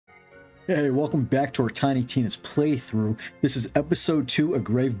Hey, welcome back to our Tiny Tina's playthrough. This is episode 2 of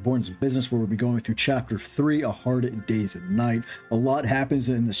Graveborn's Business, where we'll be going through chapter 3, A Hard Days at Night. A lot happens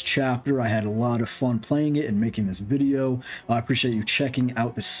in this chapter. I had a lot of fun playing it and making this video. I appreciate you checking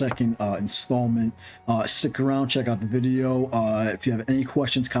out the second installment. Stick around, check out the video. If you have any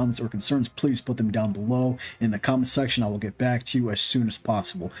questions, comments, or concerns, please put them down below in the comment section. I will get back to you as soon as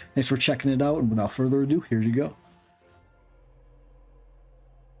possible. Thanks for checking it out, and without further ado, here you go.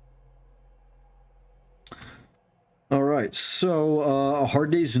 All right, so a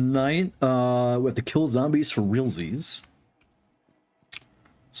hard day's night. We have to kill zombies for realsies.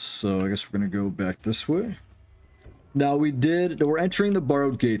 So I guess we're gonna go back this way. Now we're entering the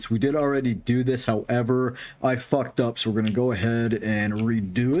borrowed gates. We did already do this, however, I fucked up, so we're gonna go ahead and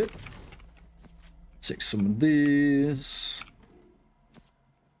redo it. Take some of these.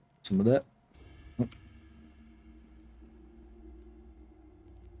 Some of that.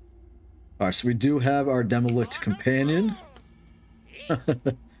 Alright, so we do have our Demolict companion.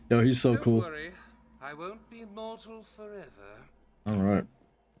 Yo, he's so cool. Don't worry, I won't be mortal forever. Alright.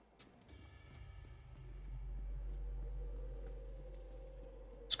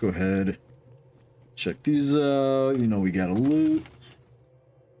 Let's go ahead. Check these out. You know, we got a loot.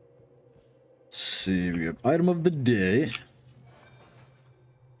 Let's see, we have item of the day.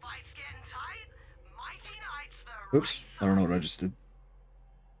 Oops, I don't know what I just did.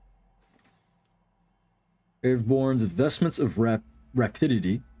 Graveborn's investments of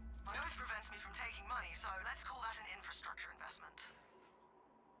rapidity. My oath prevents me from taking money, so let's call that an infrastructure investment.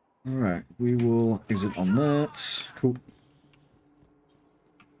 Alright, we will exit on that. Cool.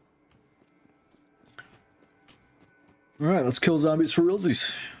 Alright, let's kill zombies for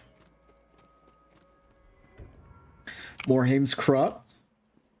realsies. Morhaim's crop.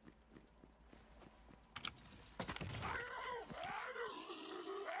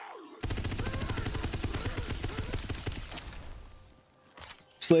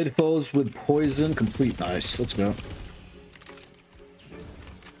 Slay foes with poison complete. Nice. Let's go. Not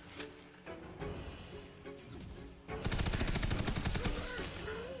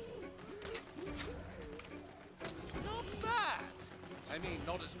bad. I mean,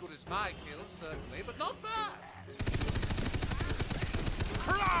 not as good as my kills, certainly, but not bad.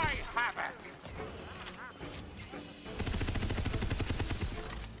 Cry havoc!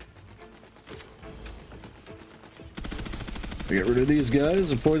 We get rid of these guys,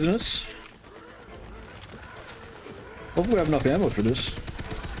 they're poisonous. Hopefully we have enough ammo for this.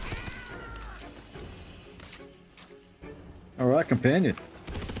 Alright, companion.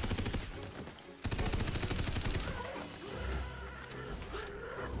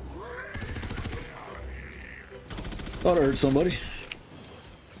 Thought I heard somebody.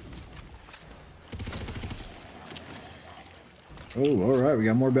 Oh, alright, we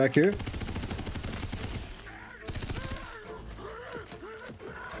got more back here.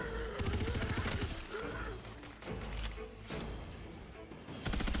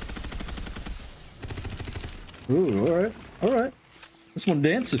 Ooh, alright, alright. This one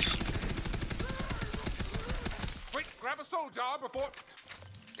dances. Quick, grab a soul jar before...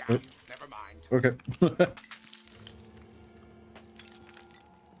 Oh. Never mind. Okay.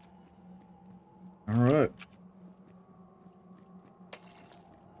 Alright.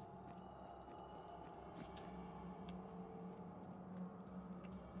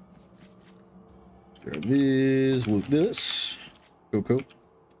 Grab these, loot this. Go, go.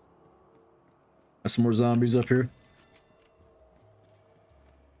 Got some more zombies up here.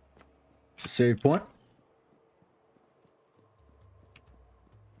 It's a save point.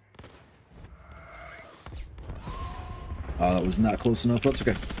 Oh, that was not close enough. That's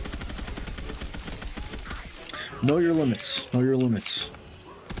okay. Know your limits. Know your limits.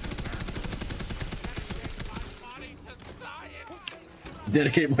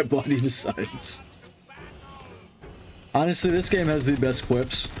 Dedicate my body to science. Honestly, this game has the best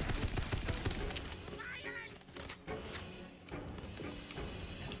quips.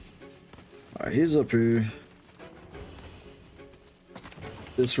 Alright, he's up here.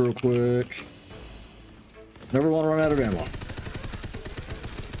 This real quick. Never want to run out of ammo.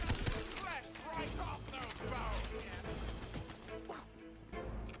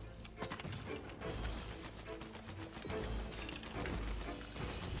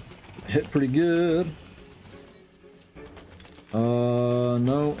 Hit pretty good.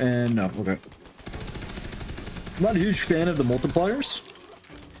 No and no. Okay. I'm not a huge fan of the multipliers.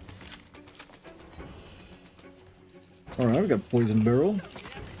 Alright, we got poison barrel.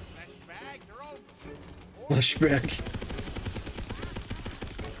 Flashback.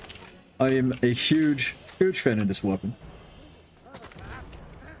 I am a huge fan of this weapon.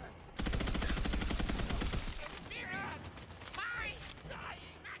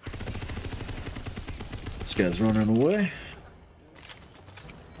 This guy's running away.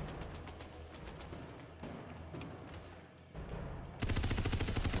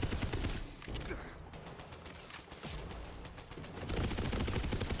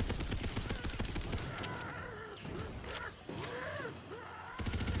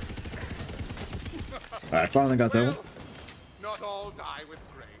 I finally got that one. Not all die with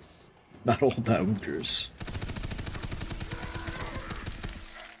grace. Not all die with grace.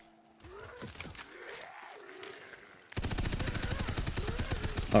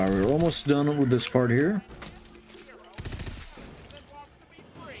 Alright, we're almost done with this part here.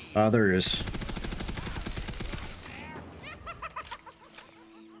 Ah, there he is.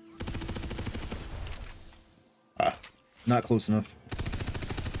 Ah, not close enough.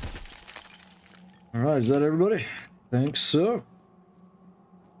 Alright, is that everybody? Think so.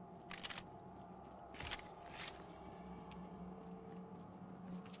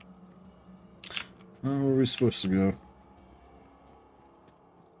 Where are we supposed to go?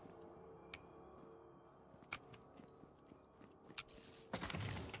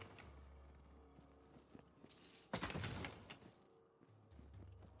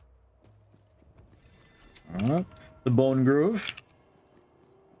 Alright, the Bone Grove.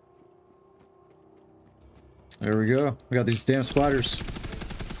 There we go. We got these damn spiders.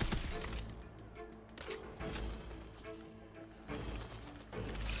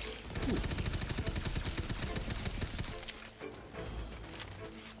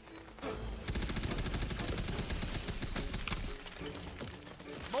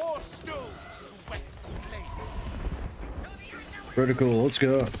 More stones to wet the flame. Pretty cool. Let's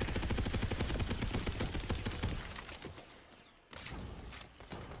go.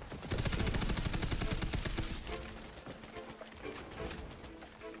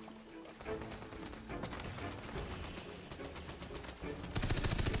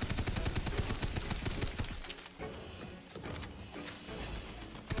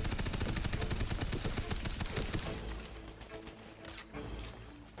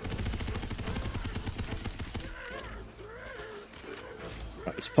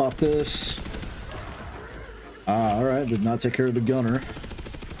 Let's pop this. Ah, alright, did not take care of the gunner.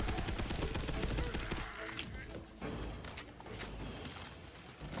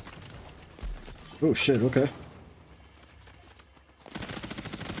 Oh shit, okay.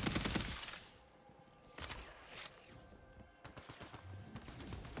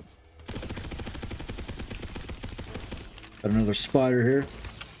 Got another spider here.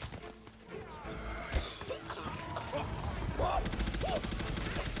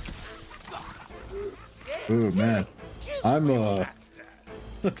 Oh man, I'm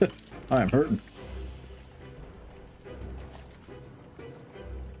I'm hurting.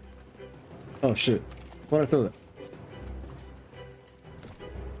 Oh shit, why'd I throw that?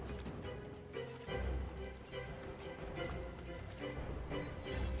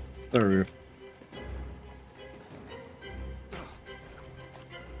 There we go.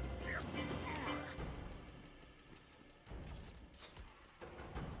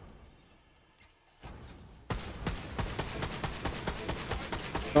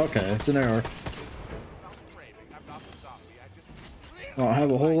 Okay, it's an error. Oh, I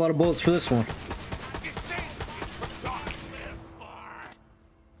have a whole lot of bullets for this one.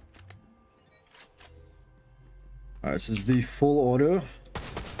 Alright, this is the full auto.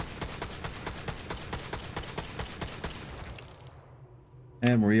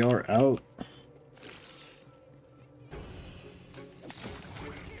 And we are out.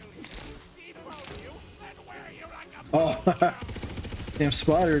 Oh, damn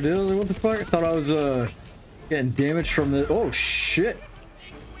spider, dude. What the fuck? I thought I was getting damaged from the. Oh shit!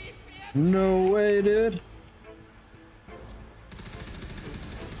 No way, dude.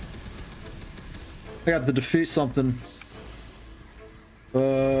 I got to defeat something.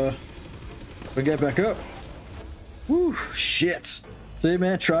 I get back up. Woo, shit. See,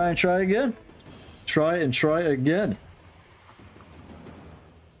 man, try and try again. Try and try again.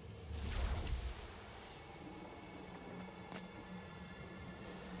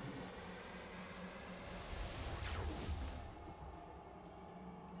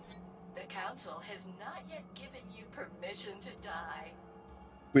 The council has not yet given you permission to die.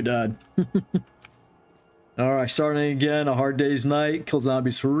 We died. Alright, starting again. A hard day's night. Kill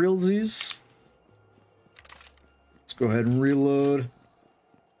zombies for realsies. Let's go ahead and reload.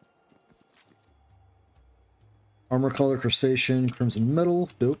 Armor color, crustacean, crimson metal.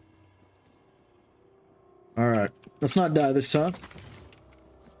 Dope. Alright, let's not die this time.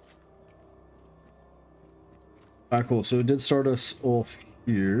 Alright, cool. So it did start us off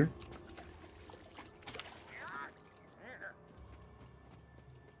here.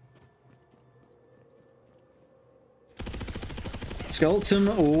 Skeleton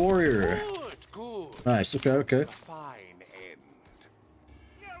warrior. Good. Nice. Okay. Okay. A fine end.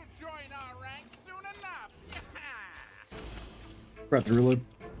 You'll join our ranks soon enough. Forgot to reload.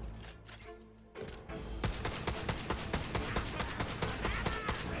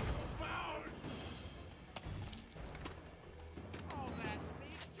 All that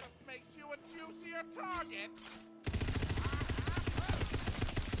meat just makes you a juicier target.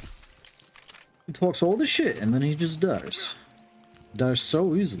 He talks all the shit and then he just dies. Dies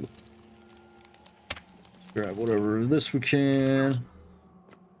so easily. Let's grab whatever this we can.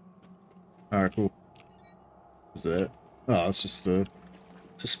 Alright, cool. What's that? Oh, it's just a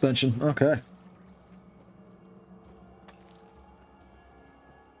suspension. Okay.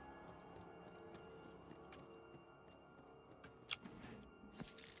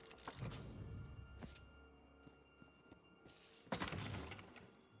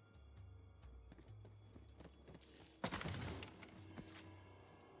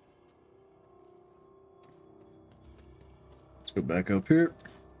 Let's go back up here.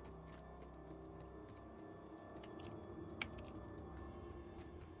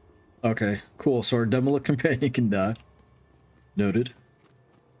 Okay, cool. So our Demolic companion can die. Noted.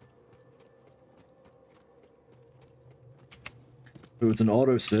 Oh, it's an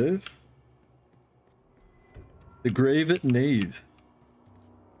autosave. The Grave Knave.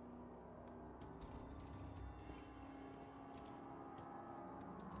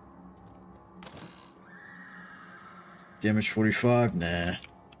 Damage 45? Nah.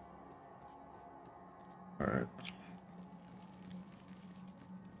 Alright.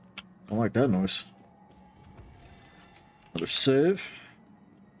 I like that noise. Another save.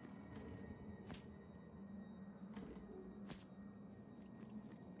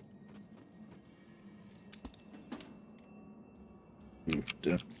 Ooh,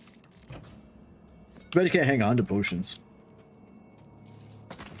 damn. Bet you can't hang on to potions.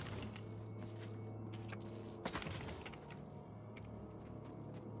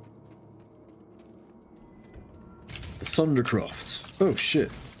 The Sundercrofts. Oh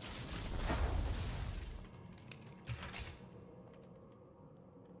shit.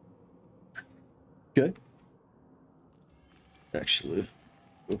 Okay. Actually,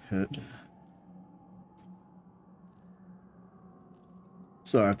 go ahead.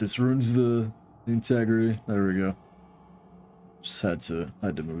 Sorry if this ruins the integrity. There we go. Just had to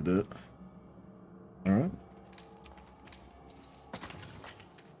move that. All right.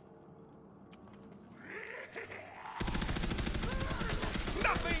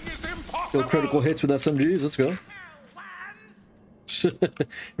 Nothing is impossible. Go critical hits with SMGs. Let's go.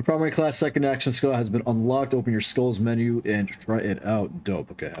 Your primary class second action skill has been unlocked. Open your skills menu and try it out.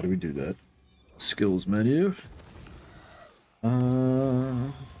 Dope. Okay, how do we do that? Skills menu.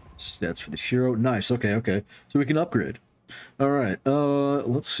 Stats for the hero. Nice. Okay, okay. So we can upgrade. All right.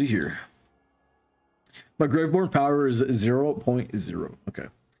 Let's see here. My Graveborn power is 0.0. Okay.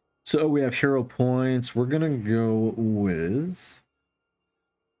 So we have hero points. We're gonna go with.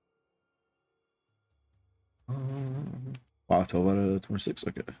 Wow, 12 out of 26.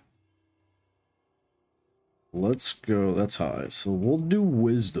 Okay. Let's go. That's high. So we'll do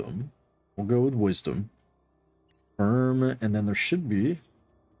wisdom. We'll go with wisdom. Firm, and then there should be.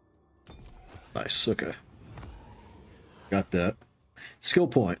 Nice. Okay. Got that. Skill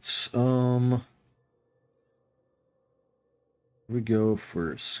points. We go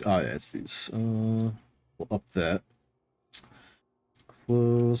first. Oh yeah, it's these. We'll up that.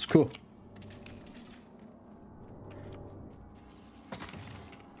 Close. Cool.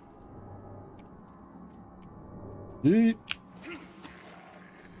 Yeet.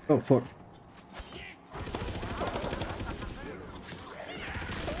 Oh fuck.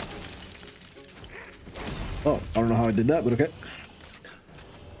 Oh, I don't know how I did that, but okay.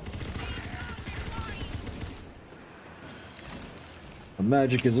 The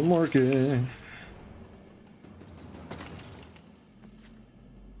magic isn't working.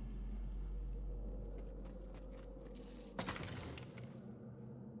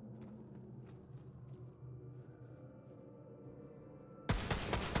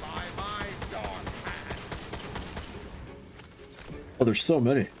 Oh, there's so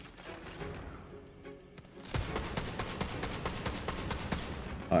many.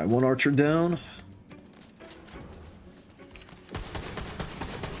 Alright, one archer down.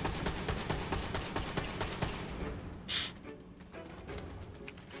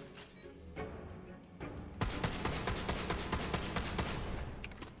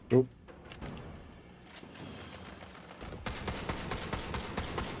 Oh.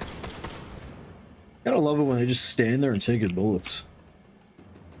 Gotta love it when they just stand there and take his bullets.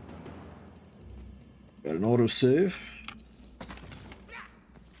 Got an auto save.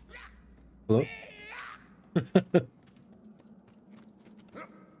 Hello?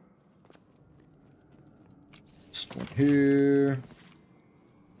 This one here.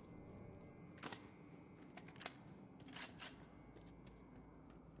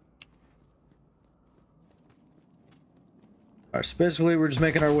 Alright, so basically we're just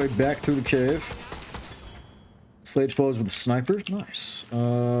making our way back through the cave. Slayed foes with a sniper. Nice.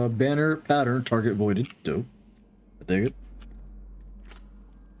 Banner pattern, target voided. Dope. I dig it.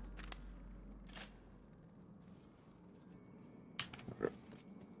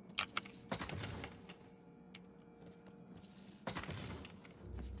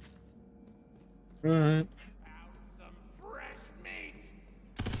 Right. Some fresh meat.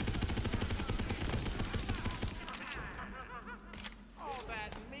 All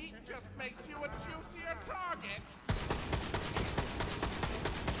that meat just makes you a juicier target.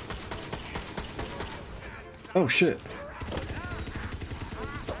 Oh shit.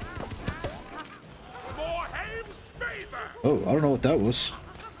 For Hame's favor. Oh, I don't know what that was.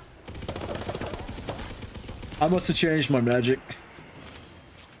 I must have changed my magic.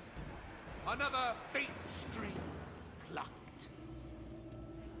 Another bait string plucked.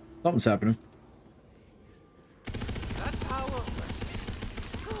 Something's happening. That's powerless.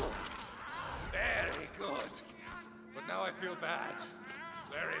 Good. Very good. But now I feel bad.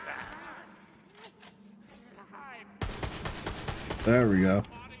 Very bad. There we go.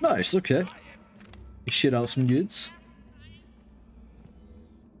 Nice, okay. You shit out some goods.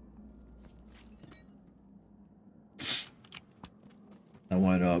 That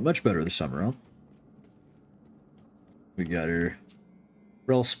went much better this time around. We got here.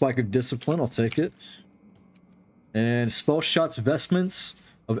 Rel Spike of Discipline, I'll take it. And Spell Shots Vestments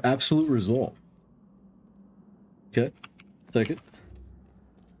of Absolute Resolve. Okay, take it.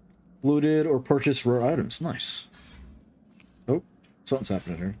 Looted or purchased rare items, nice. Oh, something's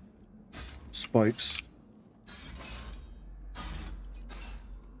happening here. Spikes.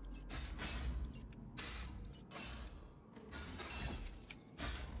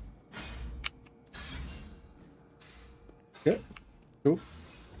 Okay, cool.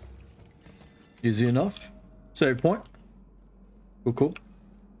 Easy enough. Save point. Cool, cool.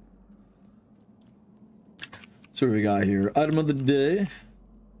 So what do we got here? Item of the day.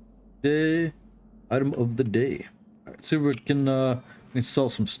 Item of the day. Alright, see if we can sell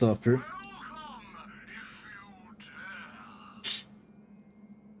some stuff here.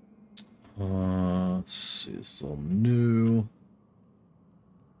 Let's see, it's all new.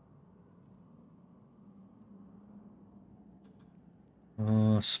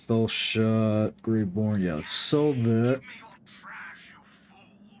 Spell shot, Graveborn. Yeah, let's sell that.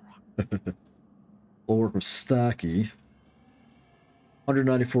 Bulwark of Stocky.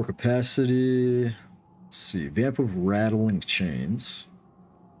 194 capacity. Let's see, Vamp of Rattling Chains.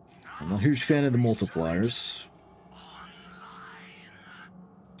 I'm not a huge fan of the multipliers.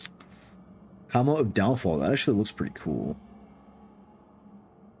 Comma of Downfall. That actually looks pretty cool.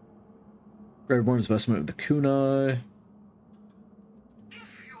 Graveborn's Vestment of the Kunai.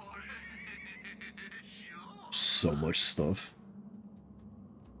 So much stuff.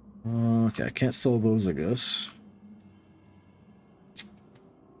 Okay, I can't sell those, I guess.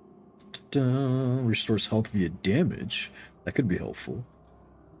 Restores health via damage. That could be helpful.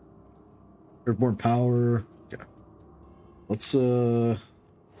 Graveborn power. Okay. Let's get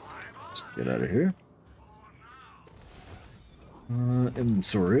out of here.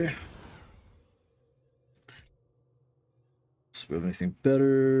 Inventory. So we have anything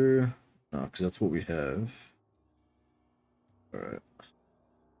better? No, because that's what we have. Alright.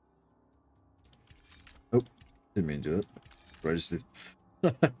 Oh, didn't mean to do it. I just did.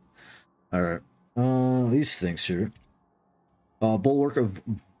 Alright. These things here. Bulwark of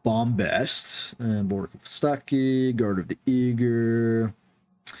Bombast. And Bulwark of Stocky. Guard of the Eager.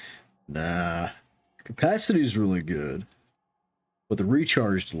 Nah. Capacity is really good. But the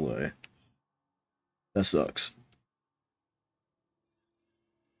recharge delay. That sucks.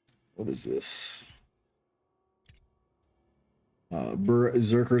 What is this?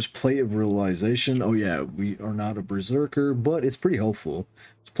 Berserker's Plate of Realization. Oh yeah, we are not a Berserker, but it's pretty helpful.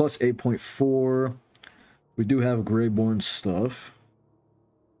 It's plus 8.4. We do have Graveborn stuff.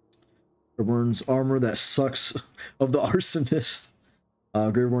 Graveborn's Armor that sucks of the Arsonist.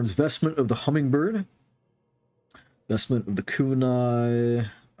 Graveborn's Vestment of the Hummingbird. Vestment of the Kunai.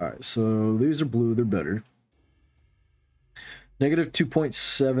 Alright, so these are blue, they're better. Negative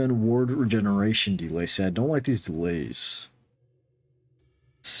 2.7 ward regeneration delay. See, I don't like these delays.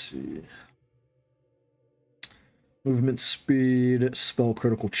 Let's see. Movement speed, spell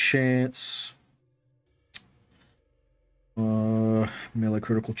critical chance. melee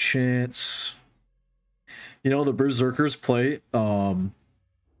critical chance. You know, the Berserker's play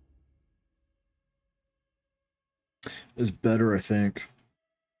is better, I think.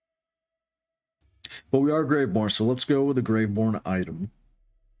 But we are Graveborn, so let's go with the Graveborn item.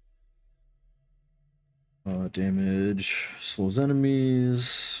 Damage, slows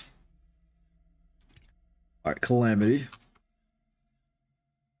enemies. Alright, Calamity.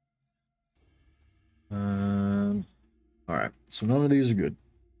 Alright, so none of these are good.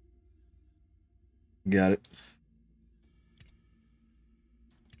 Got it.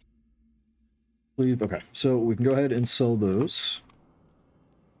 Leave. Okay, so we can go ahead and sell those.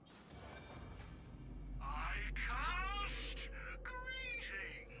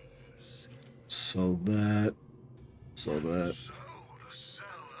 Sell that. Sell that. So the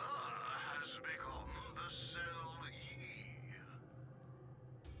seller has become the sellee.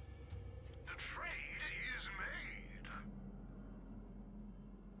 The trade is made.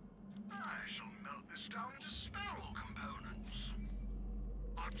 I shall melt this down into spiral components.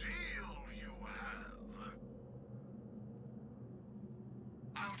 A deal you have.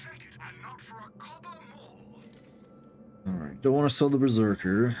 I'll take it, and not for a copper more. Alright, don't want to sell the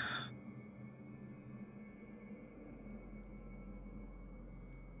Berserker.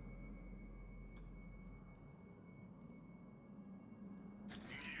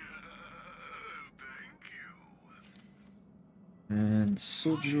 And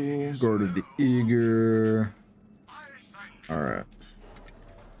Sigil, Guard of the Eager. Alright.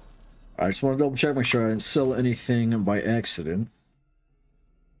 I just want to double check, make sure I didn't sell anything by accident.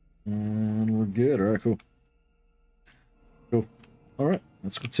 And we're good. Alright, cool. Cool. Alright,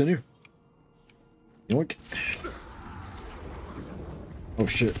 let's continue. Yoink. Oh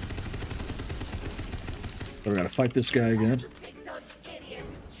shit. So we gotta fight this guy again.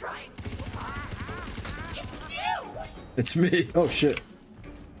 It's me. Oh shit.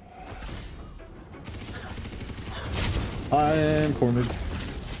 I am cornered.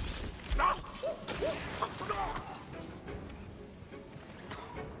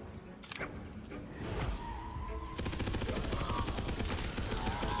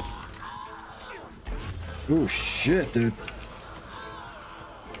 Oh shit, dude.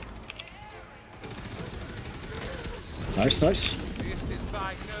 Nice, nice. This is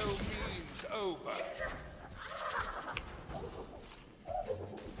by no means over.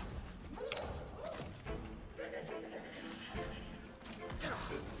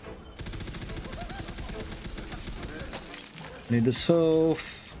 Need this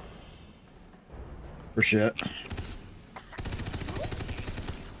health. For shit.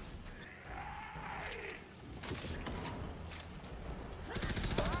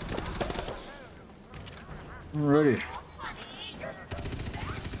 Alrighty.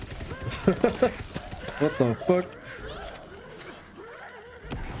 What the fuck?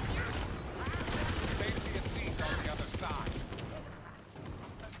 Safety is seat on the other side.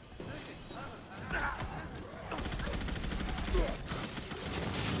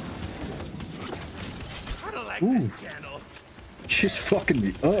 I don't like this channel. She's fucking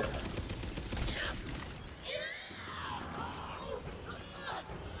me up.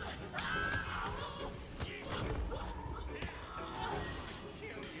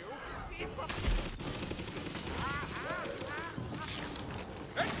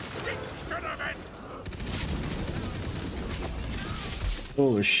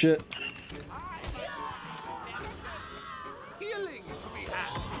 Holy shit. Healing to be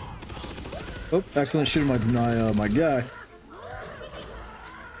had. Oh, accidentally shooting my guy.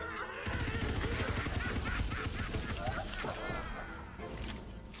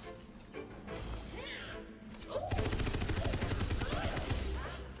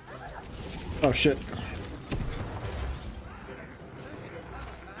 Oh shit.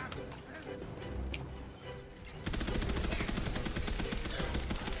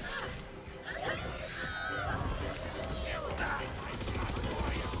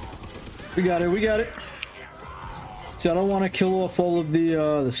 We got it, we got it. See, I don't want to kill off all of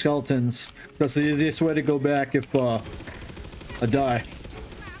the skeletons. That's the easiest way to go back if I die.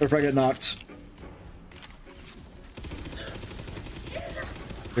 Or if I get knocked.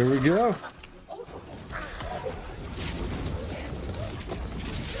 Here we go.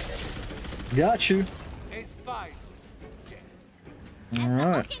 Got you. A fight. As All the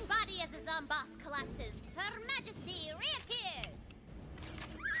right. hulking body of the Zomboss collapses, Her Majesty reappears.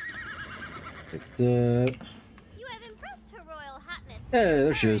 Take that. You have impressed Her Royal Highness. Hey,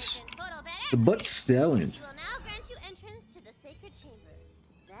 there she is. The butt stallion. She will now grant you entrance to the sacred chamber.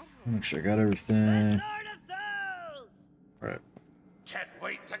 That Make sure I got everything. Sword of Souls. All right. Can't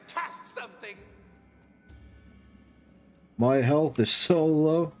wait to cast something. My health is so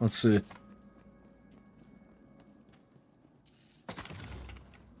low. Let's see.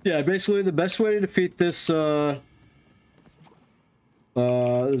 Yeah, basically the best way to defeat this this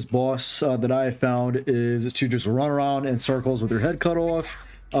boss that I found is to just run around in circles with your head cut off,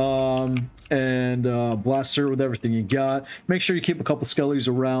 and blast her with everything you got. Make sure you keep a couple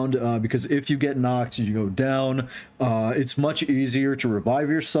skellies around, because if you get knocked, you go down. It's much easier to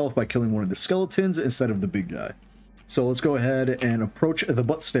revive yourself by killing one of the skeletons instead of the big guy. So let's go ahead and approach the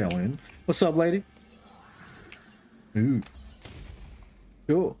butt stallion. What's up, lady? Ooh.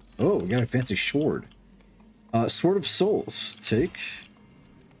 Cool. Oh, we got a fancy sword. Sword of Souls. Take.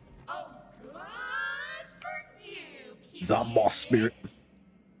 Oh, good for you, Zombie spirit.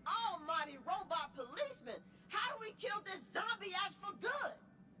 Almighty robot policeman, how do we kill this zombie ass for good?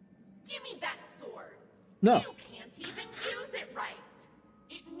 Give me that sword. No. You can't even use it right.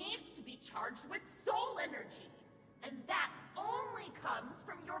 It needs to be charged with soul energy. And that only comes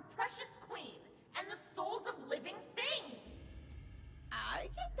from your precious queen and the souls of living things. I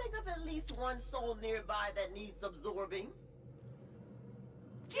can think of at least one soul nearby that needs absorbing.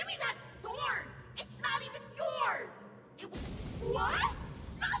 Give me that sword! It's not even yours! What?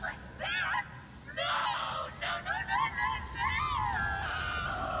 Not like that! No! No, no,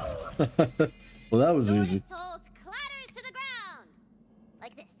 no, no, no! Well, that was Sword easy. of Souls clatters to the ground.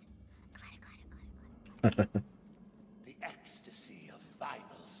 Like this. Clatter, clatter, clatter, clatter. The ecstasy of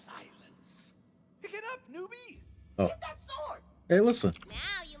final silence. Pick it up, newbie! Oh. Get that sword! Hey, listen.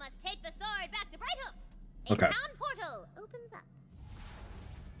 Now you must take the sword back to Brighthoof. A Okay. town portal opens up.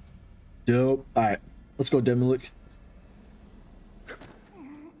 Dope. Alright. Let's go, Demilik.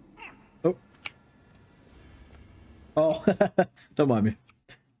 Oh. Oh. Don't mind me.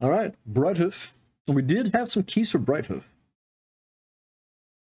 Alright. Brighthoof. We did have some keys for Brighthoof.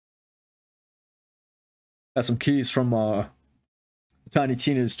 Got some keys from Tiny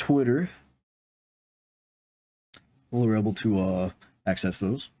Tina's Twitter. We were able to access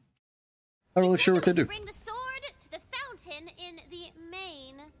those. Not really sure what they do. Bring the sword to the fountain in the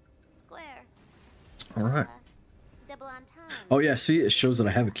main square. All right. Double on time. Oh yeah, see, it shows that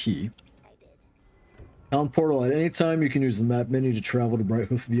I have a key. I did. Town portal. At any time, you can use the map menu to travel to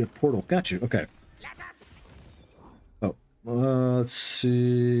Brighthoof via portal. Got you. Okay. Oh, let's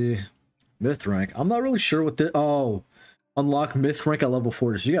see. Myth rank. I'm not really sure what the. Oh, unlock myth rank at level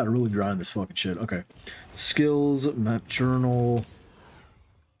 4. So you gotta really grind this fucking shit. Okay. Skills, map journal.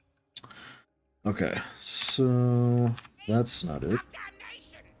 Okay, so that's not it.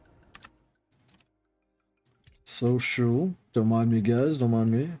 Social. Don't mind me, guys. Don't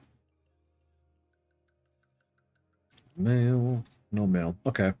mind me. Mail. No mail.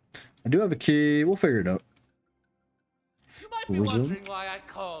 Okay. I do have a key. We'll figure it out. You might be Resume. wondering why I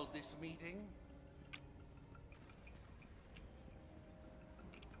called this meeting.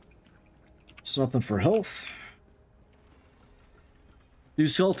 There's nothing for health.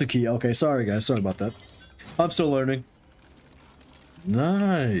 Use skeleton key. Okay, sorry guys. Sorry about that. I'm still learning.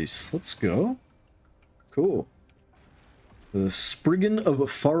 Nice. Let's go. Cool. The Spriggan of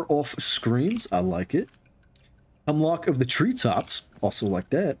Far-Off Screams. I like it. Hemlock of the Treetops. Also like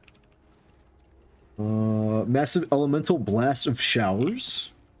that. Massive Elemental Blast of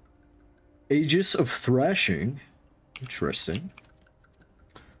Showers. Aegis of Thrashing. Interesting.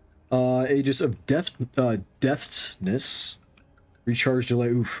 Aegis of Deftness. Recharge delay.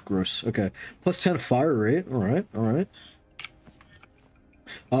 Oof, gross. Okay. Plus 10 fire rate. Alright, alright.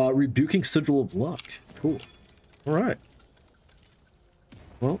 Rebuking Sigil of Luck. Cool. Alright.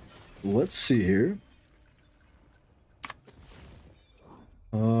 Well, let's see here.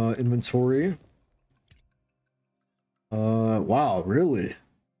 Inventory. Wow, really?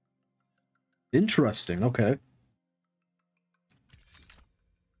 Interesting, okay.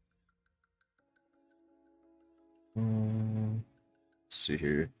 Let's see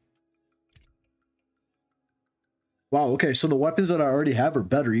here. Wow, okay, so the weapons that I already have are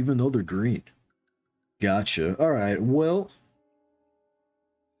better, even though they're green. Gotcha. Alright, well...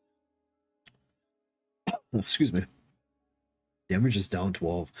 Excuse me. Damage is down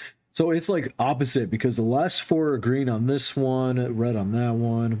 12. So it's like opposite, because the last 4 are green on this one, red on that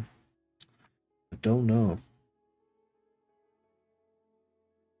one. I don't know.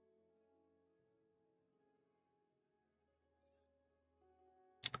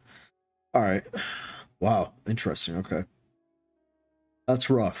 Alright. Wow, interesting, okay. That's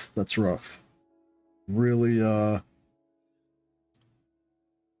rough, that's rough. Really,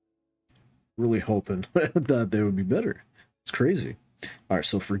 really hoping that they would be better. It's crazy. Alright,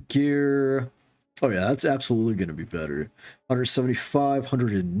 so for gear... Oh yeah, that's absolutely going to be better. 175,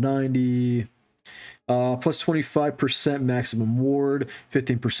 190... Plus 25% maximum ward,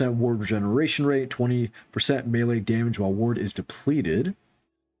 15% ward regeneration rate, 20% melee damage while ward is depleted.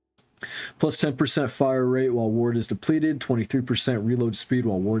 Plus 10% fire rate while ward is depleted, 23% reload speed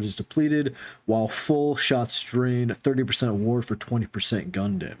while ward is depleted, while full shots drained, 30% ward for 20%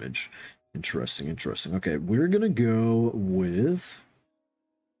 gun damage. Interesting, interesting. Okay, we're gonna go with...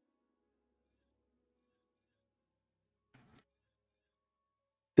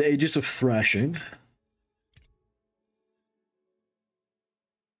 the Aegis of Thrashing.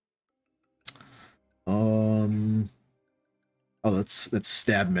 Oh, that's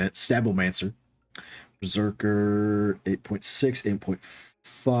Stabomancer. Berserker 8.6,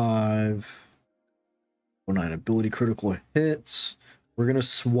 8.5. 9 ability critical hits. We're gonna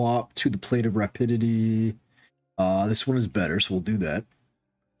swap to the Plate of Rapidity. This one is better, so we'll do that.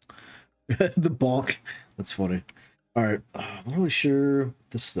 The bonk. That's funny. Alright, I'm not really sure what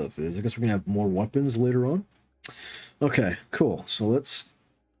this stuff is. I guess we're gonna have more weapons later on. Okay, cool. So let's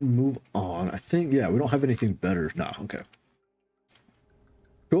move on. I think, yeah, we don't have anything better. Nah, okay.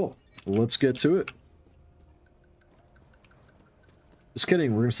 Cool. Let's get to it. Just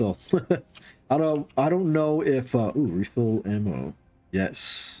kidding, we're gonna sell. I don't know if ooh, refill ammo.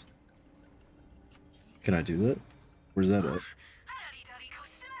 Yes. Can I do that? Where's that at?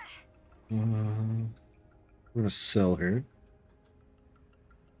 We're gonna sell here.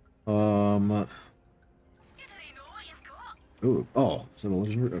 Ooh, oh, is that a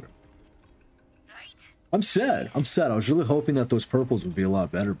legendary? Okay. I'm sad. I'm sad. I was really hoping that those purples would be a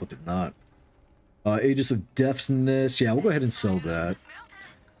lot better, but they're not. Aegis of Deafness. Yeah, we'll go ahead and sell that.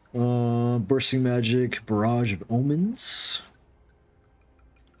 Bursting Magic, Barrage of Omens.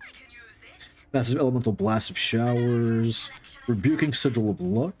 Massive Elemental Blast of Showers. Rebuking Sigil of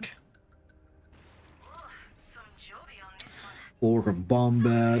Luck. Bulwark of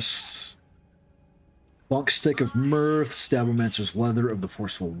Bombast. Bonk Stick of Mirth. Stabomancer's Leather of the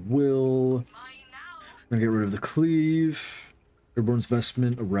Forceful Will. We're gonna get rid of the Cleave. Graveborn's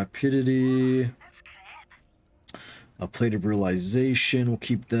Vestment of Rapidity. A Plate of Realization, we'll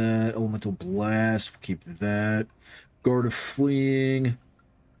keep that. Elemental Blast, we'll keep that. Guard of Fleeing.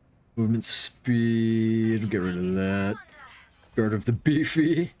 Movement Speed, get rid of that. Guard of the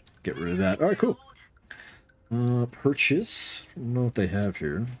Beefy, get rid of that. Alright, cool. Purchase, I don't know what they have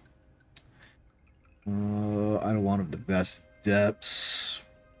here. Eidolon of the Vast Depths.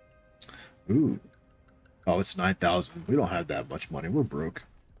 Ooh. Oh, it's 9,000. We don't have that much money. We're broke.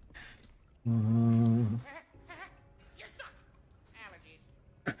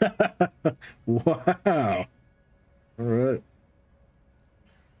 Wow. All right.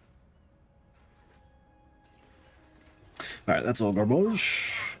 All right, that's all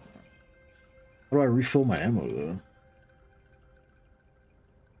garbage. How do I refill my ammo, though?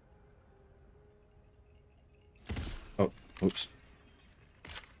 Oh, oops.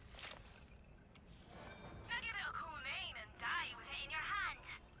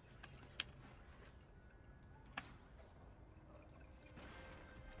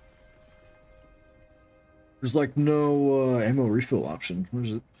 There's like no ammo refill option.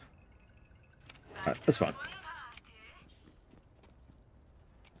 Where's it? Alright, that's fine.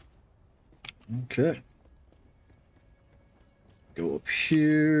 Okay. Go up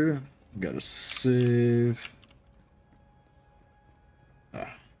here. Gotta save.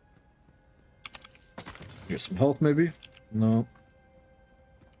 Get some health, maybe? No.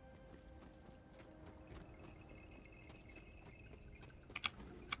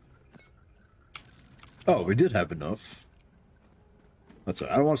 Oh, we did have enough. That's it.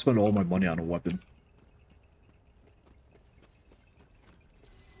 I don't want to spend all my money on a weapon.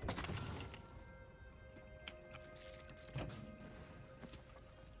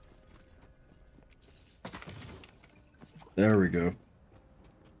 There we go.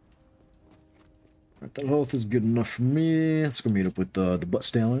 Alright, that health is good enough for me. Let's go meet up with the butt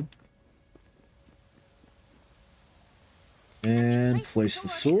stallion. And place the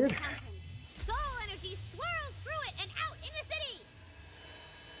sword. Soul energy swirls through it and out in the city.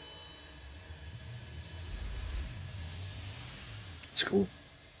 It's cool.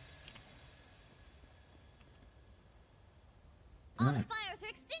 All the fires are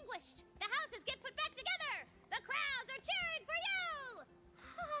extinguished. The houses get put back together. The crowds are cheering for you.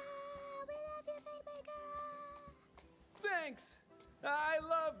 We love you, Fate Maker. Thanks! I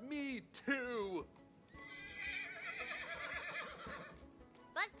love me too!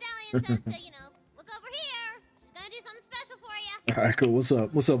 But Stallion says to, you know, look over here. She's gonna do something special for you. Alright, cool. What's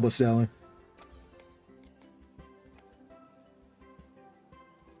up? What's up, butt stallion?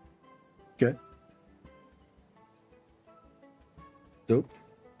 Okay.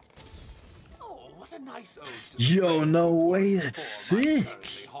 Oh, what a nice ode to Yo, the no brave way, ones that's before my sick.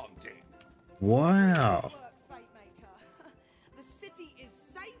 currently haunting. Wow. Fate Maker. The city is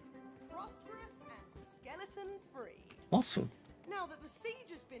safe, prosperous, and skeleton-free. Awesome. Now that the siege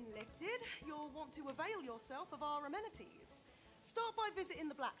has been lifted, you'll want to avail yourself of our amenities. Start by visiting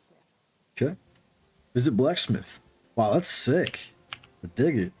the blacksmiths. Okay. Visit blacksmith. Wow, that's sick. I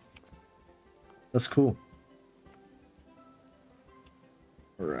dig it. That's cool.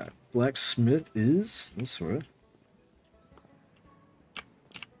 Alright. Blacksmith is this way.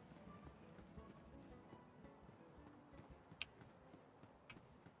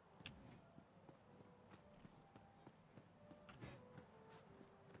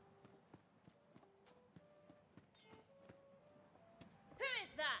 Who is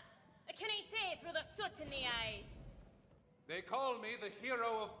that? Can I say through the soot in the eyes? They call me the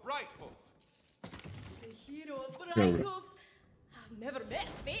hero of Brighthoof. The hero of There we Brighthoof. I've never met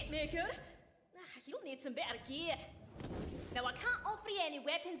a Fate Maker. You'll need some better gear. Now, I can't offer you any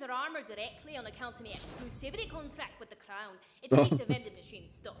weapons or armor directly on account of my exclusivity contract with the Crown. It's make the vending machine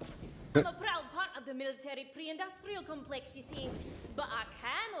stop. I'm a proud part of the military pre-industrial complex, you see. But I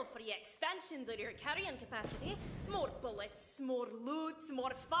can offer you expansions of your carrying capacity. More bullets, more loot,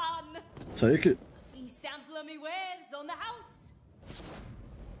 more fun. Take it. A free sample of me wares on the house.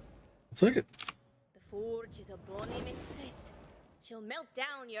 Take it. The forge is a bonny mistress. She'll melt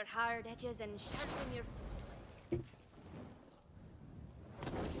down your hard edges and sharpen your soft ones.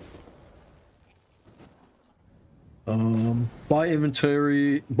 Buy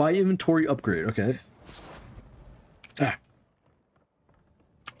inventory upgrade, okay. Ah.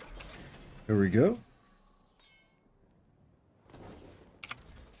 There we go.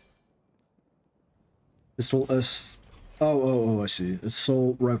 Pistol S. Oh, I see.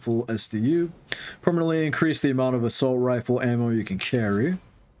 Assault rifle SDU. Permanently increase the amount of assault rifle ammo you can carry.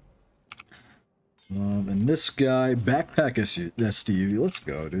 And this guy, backpack SDU. Let's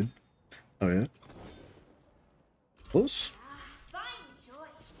go, dude. Oh, yeah. Close. Fine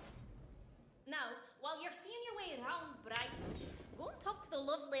choice. Now, while you're seeing your way around Brighton, go and talk to the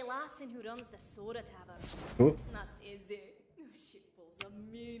lovely lassin who runs the Soda Tavern. Oh. That's easy. Shitfull's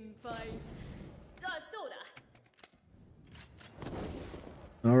a mean fight. Soda.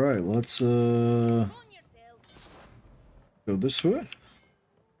 All right, let's Go on yourself. go this way,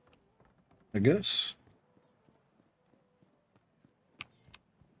 I guess.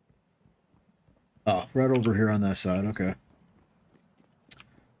 Oh, right over here on that side. Okay.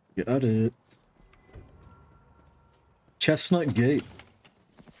 Got it. Chestnut Gate.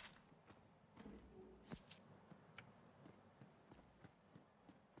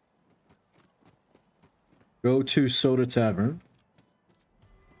 Go to Soda Tavern.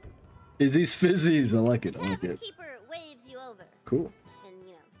 Izzy's Fizzies. I like it. The I like tavern it. keeper waves you over. Cool. And,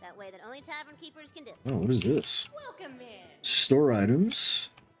 you know, that way that only tavern keepers can do. Oh, what is this? Welcome in. Store items.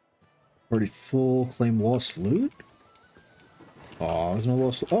 Already full. Claim lost loot. Oh, there's no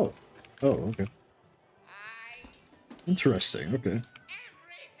lost. Oh, okay. Interesting. Okay.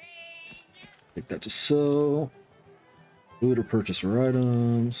 Take that to sell. Loot or purchase for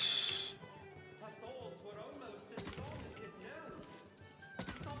items.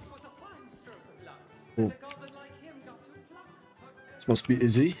 Cool. This must be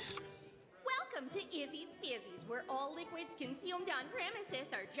Izzy. Welcome to Izzy's Fizzies, where all liquids consumed on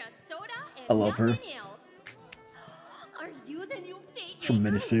premises are just soda and I love her. nothing else. Are you the new Fate From Maker who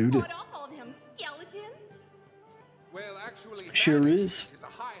Minnesota. fought off all them skeletons? Well, actually, Sure Vanish is. a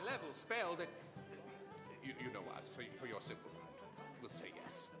high-level spell that you know what? For your simple mind, we'll say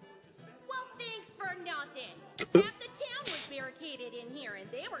yes. Well, thanks for nothing. Half the town was barricaded in here, and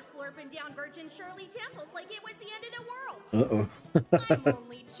they were slurping down Virgin Shirley temples like it was the end of the world. I'm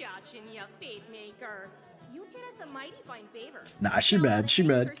only joshing you, Fate Maker. You did us a mighty fine favor. Nah, she Now, mad, as she a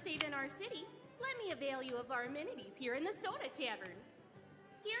thanks mad. For saving our city, let me avail you of our amenities here in the Soda Tavern.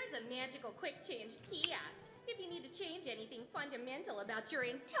 Here's a magical quick change kiosk if you need to change anything fundamental about your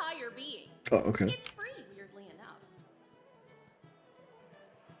entire being. Oh, okay. It's free, weirdly enough.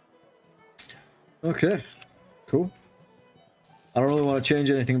 Okay. Cool. I don't really want to change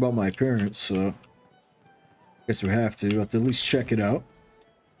anything about my appearance, so I guess we have to. Have to at least check it out.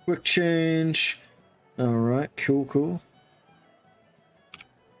 Quick change. Alright, cool.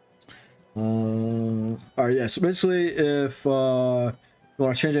 Alright, yeah, so basically if you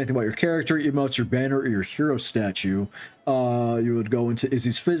want to change anything about your character, emotes, your banner, or your hero statue, you would go into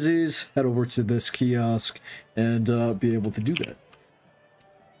Izzy's Fizzies, head over to this kiosk, and be able to do that.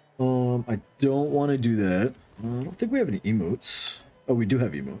 I don't want to do that. I don't think we have any emotes. Oh, we do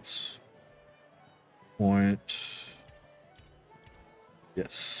have emotes. Point.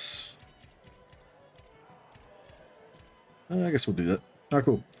 Yes. I guess we'll do that. Alright,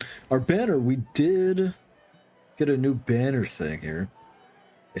 cool. Our banner, we did get a new banner thing here.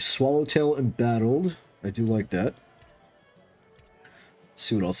 A swallowtail embattled. I do like that. Let's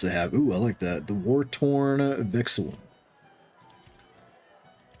see what else they have. Ooh, I like that. The war-torn Vexillum.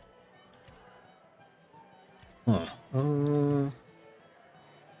 Huh.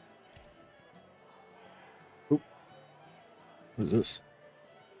 Oop. What is this?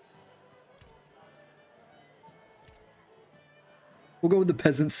 We'll go with the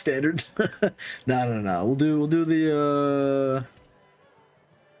peasant standard. No. We'll do the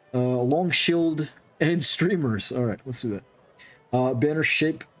long shield and streamers. All right, let's do that. Banner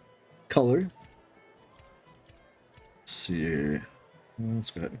shape, color. Let's see here.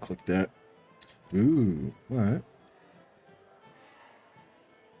 Let's go ahead and click that. Ooh, all right.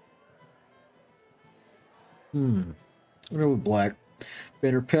 I'll go with black.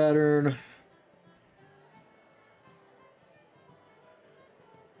 Banner pattern.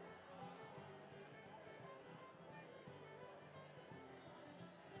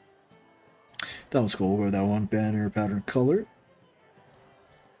 That was cool. We'll go with that one. Banner pattern color.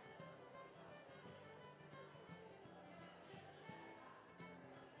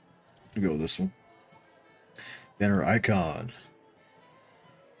 We'll go with this one. Banner icon.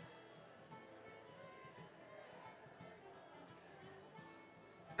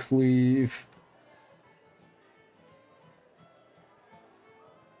 Cleave.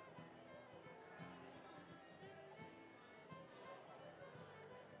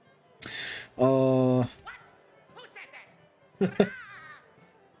 What? Who said that?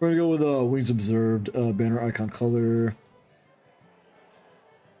 We're gonna go with wings observed. Banner icon color.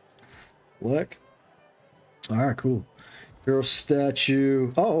 Black. Alright, cool. Hero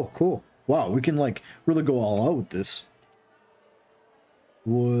statue. Oh, cool. Wow, we can like really go all out with this.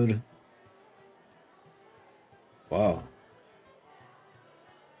 Wood. Wow.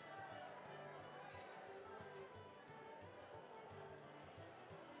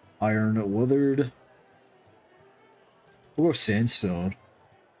 Iron weathered. We'll go sandstone.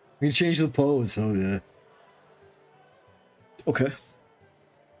 We can change the pose. Oh yeah. Okay.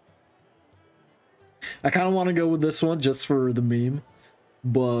 I kind of want to go with this one just for the meme,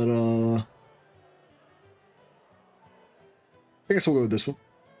 but I guess we'll go with this one.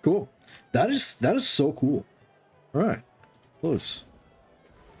 Cool. That is so cool. All right, close.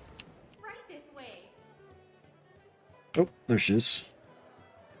 Right this way. Oh, there she is.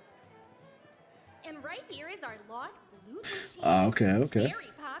 And right here is our lost loot machine. Okay. Very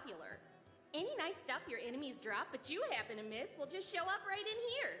popular. Any nice stuff your enemies drop, but you happen to miss, will just show up right in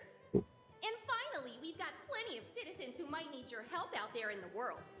here. Cool. And finally, we've got plenty of citizens who might need your help out there in the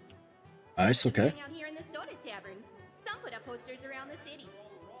world. Nice. Some Okay. hang out here in the soda tavern. Some put up posters around the city.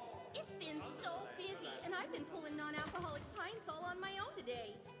 It's been so busy, and I've been pulling non-alcoholic pints all on my own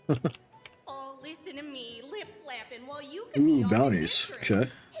today. Oh, listen to me, lip flapping while you can be Ooh, on bounties. adventuring.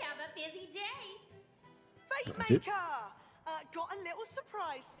 Okay. Have a busy day. Fate Maker! Got a little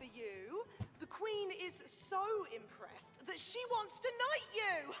surprise for you. The Queen is so impressed that she wants to knight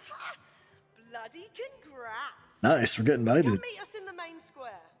you. Ha! Bloody congrats. Nice. We're getting knighted. Come meet us in the main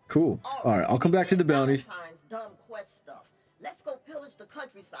square. Cool. All right, I'll come back to the bounty. Valentine's dumb quest stuff. Let's go pillage the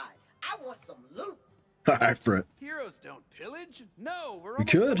countryside. I want some loot. All right, Brett. Heroes don't pillage? No, we're We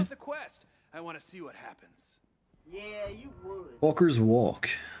almost done could. with the quest. I want to see what happens. Yeah, you would. Walker's Walk.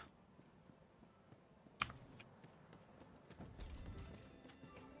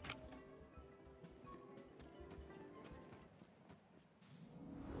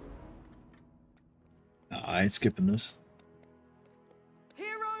 I ain't skipping this.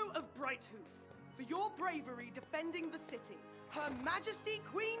 Hero of Brighthoof, for your bravery defending the city, Her Majesty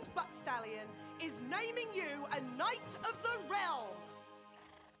Queen Buttstallion is naming you a Knight of the Realm.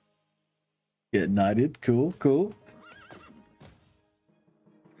 Get knighted. Cool, cool.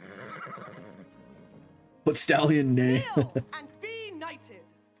 But Stallion name. Kneel and be knighted.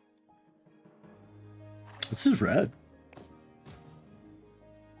 This is rad.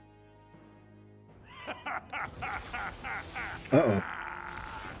 Uh-oh.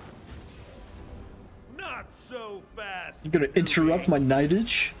 Not so fast. You're gonna interrupt my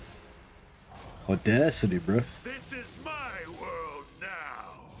knightage? Audacity, bro. This is my world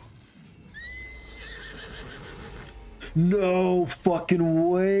now. No fucking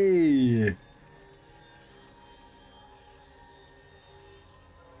way.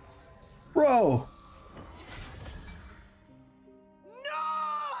 Bro.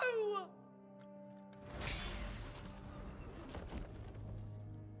 No!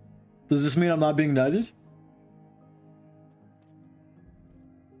 Does this mean I'm not being knighted?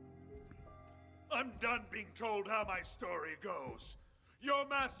 I'm done being told how my story goes. Your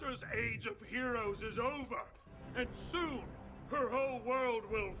master's age of heroes is over, and soon her whole world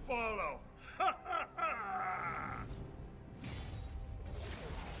will follow. Ha ha ha!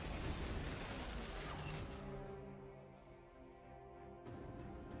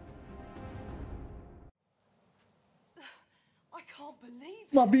 I can't believe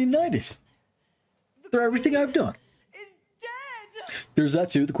it. Not being knighted. For everything I've done. Is dead. There's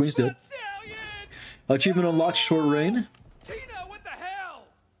that too. The queen's dead. Achievement unlocked, short reign. Tina, what the hell?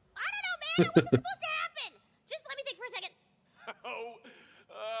 I don't know, man. What's supposed to happen? Just let me think for a second. Oh,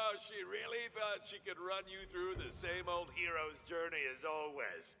 she really thought she could run you through the same old hero's journey as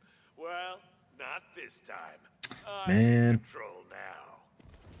always. Well, not this time. I'm Man. in control now.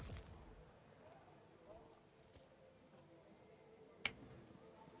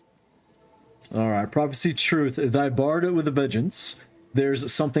 Alright, prophecy truth. Thy bard with a vengeance.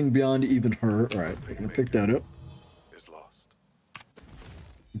 There's something beyond even her. Alright, I'm gonna pick that up. Is lost.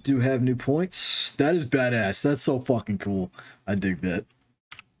 Do have new points. That is badass. That's so fucking cool. I dig that.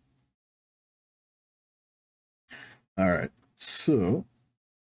 Alright, so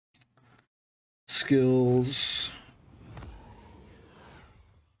skills.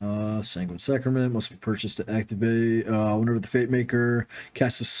 Sanguine Sacrament must be purchased to activate. Whenever the Fate Maker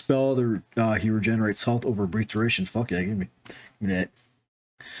casts a spell, he regenerates health over a brief duration. Fuck yeah, give me that.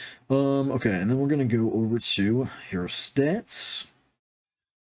 Okay, and then we're gonna go over to hero stats.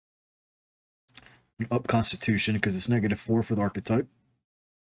 Up Constitution because it's -4 for the archetype.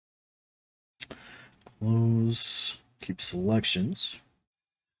 Close. Keep selections.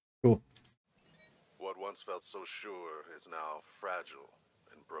 Cool. What once felt so sure is now fragile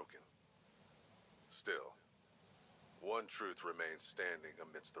and broken. Still, one truth remains standing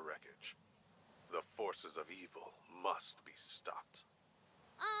amidst the wreckage. The forces of evil must be stopped.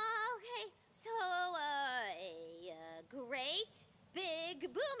 Okay, so, a great, big,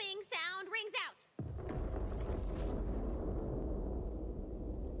 booming sound rings out.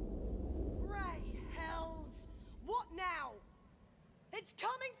 Ray hells. What now? It's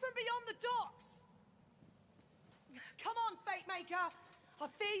coming from beyond the docks. Come on, Fate Maker. I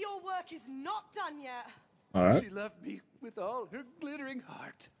fear your work is not done yet. Alright. She loved me with all her glittering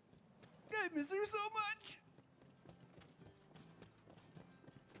heart. I miss her so much.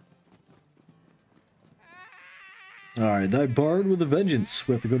 Alright, thy bard with a vengeance.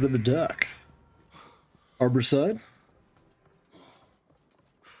 We have to go to the dock. Harbor side.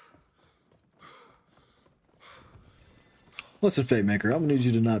 Listen, Fate Maker, I'm gonna need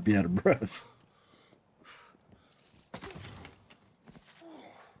you to not be out of breath.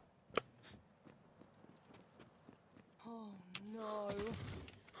 Oh no.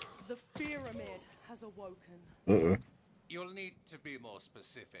 The pyramid has awoken. Uh-oh. You'll need to be more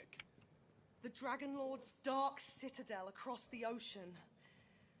specific. The Dragon Lord's dark citadel across the ocean.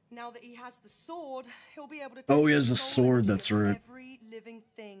 Now that he has the sword, he'll be able to Oh, he take has a control sword, of that's right. every living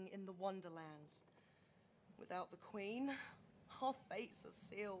thing in the Wonderlands. Without the Queen, our fates are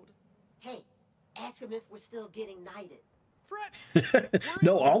sealed. Hey, ask him if we're still getting knighted. Fred!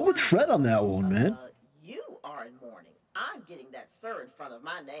 No, I'm with Fred on that one, man. You are in mourning. I'm getting that sir in front of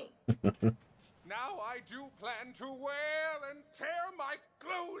my name. Now I do plan to wail and tear my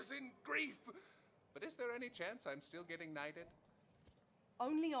clothes in grief. But is there any chance I'm still getting knighted?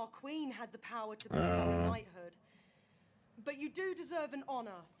 Only our Queen had the power to bestow knighthood. But you do deserve an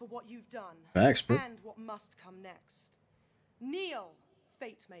honor for what you've done. Thanks, bro. And what must come next. Kneel,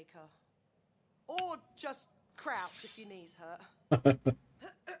 Fate Maker. Or just crouch if your knees hurt.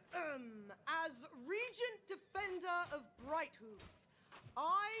 As Regent Defender of Brighthoof,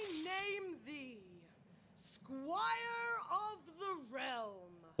 I name thee Squire of the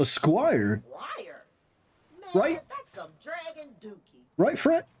Realm. A squire? Squire? Man, Right? that's some dragon dookie. Right,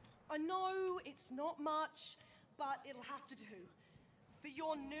 Fred? I know it's not much, but it'll have to do. For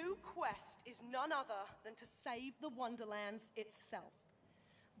your new quest is none other than to save the Wonderlands itself.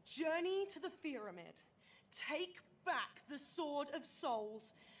 Journey to the pyramid, take back the Sword of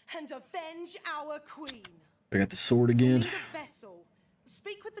Souls, and avenge our Queen. I got the sword You again. need a vessel.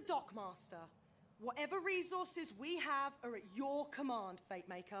 Speak with the Dockmaster. Whatever resources we have are at your command, Fate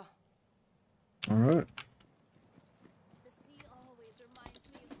Maker. Alright. The sea always reminds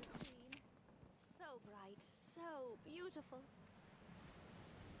me of the Queen. So bright, so beautiful.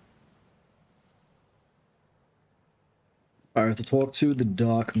 Alright, I have to talk to the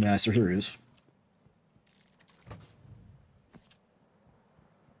dock master. Here he is.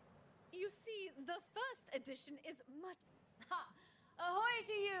 You see, the first edition is much... Ha! Ahoy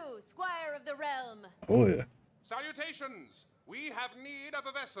to you, Squire of the Realm! Oh, yeah. Salutations! We have need of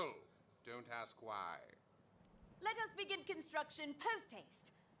a vessel. Don't ask why. Let us begin construction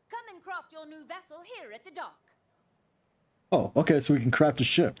post-haste. Come and craft your new vessel here at the dock. Oh, okay, so we can craft a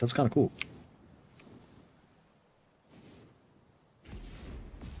ship. That's kind of cool.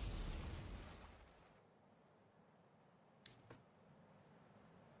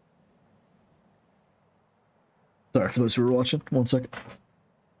 Sorry for those who were watching. 1 second.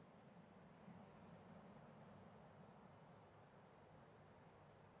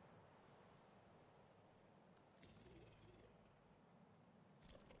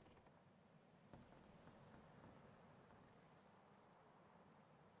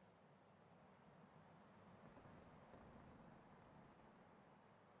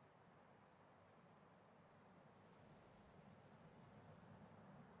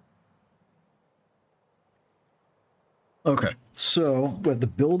 Okay, so we have to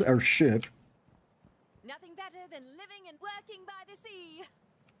build our ship. Nothing better than living and working by the sea.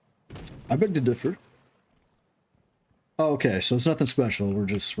 I beg to differ. Oh, okay, so it's nothing special. We're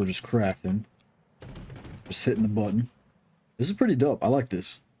just crafting. Just hitting the button. This is pretty dope. I like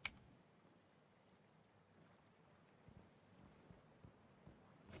this.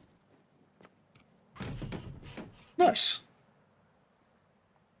 Nice.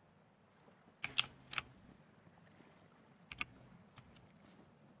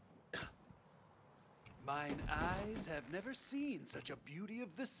 Mine eyes have never seen such a beauty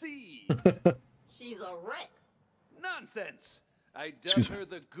of the seas. She's a wreck. Nonsense. I Excuse dubbed her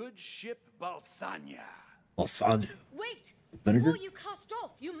the good ship Balsania. Lasagna. Wait! Vinegar? Before you cast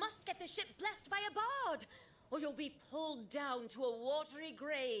off, you must get the ship blessed by a bard, or you'll be pulled down to a watery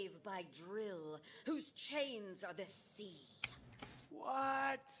grave by Drill, whose chains are the sea.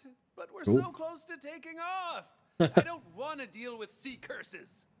 What? But we're Cool. so close to taking off. I don't want to deal with sea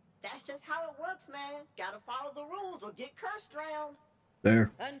curses. That's just how it works, man. Gotta follow the rules or get cursed drowned.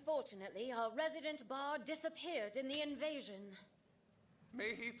 There. Unfortunately, our resident bard disappeared in the invasion.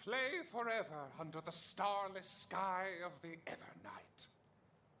 May he play forever under the starless sky of the Evernight.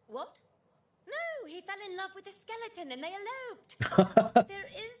 What? No, he fell in love with a skeleton and they eloped. There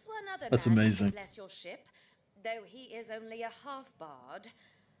is one other That's man who amazing. can bless your ship, though he is only a half-bard.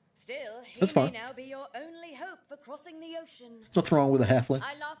 Still, he That's may fine. now be your only hope for crossing the ocean. Nothing wrong with a halfling.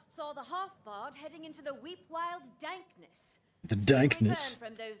 I last saw the half-bard heading into the Weep-Wild dankness. The Return dankness.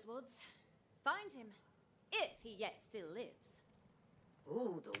 from those woods. Find him, if he yet still lives.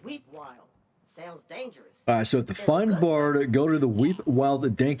 Ooh, the Weep Wild. Sounds dangerous. Alright, so at the find bard, go to the Weep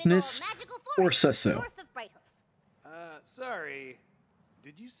Wild Dankness or set sail. North of Brighthoof. Sorry.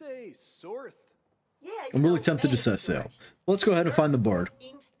 Did you say Sorth? Yeah, I'm really tempted to set sail. Let's go ahead and find the bard.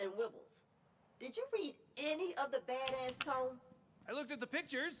 Imps and Wibbles. Did you read any of the badass tome? I looked at the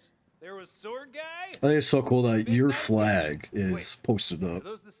pictures. There was Sword Guy. I think it's so cool that your flag is posted Are up.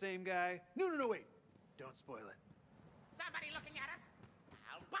 those the same guy? No, wait. Don't spoil it. Somebody looking at us?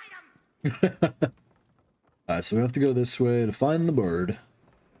 I'll bite 'em! Alright, so we have to go this way to find the bird.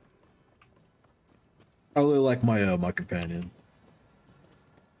 I really like my my companion.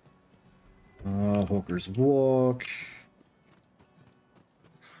 Hooker's Walk.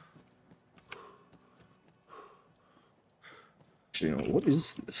 Actually, you know, what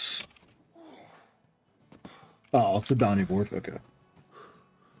is this? Oh, it's a bounty board. Okay.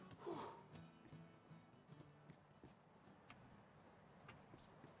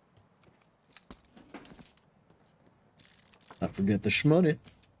 Not forget the shmoney.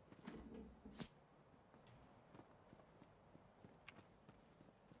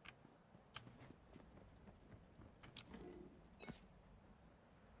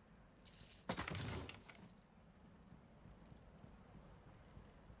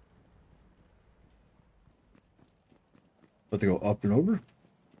 But they go up and over?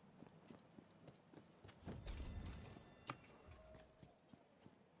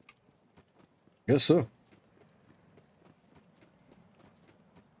 Guess so.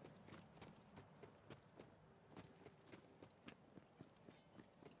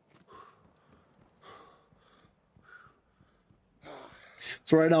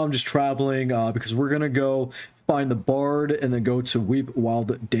 So right now I'm just traveling because we're gonna go find the bard and then go to Weep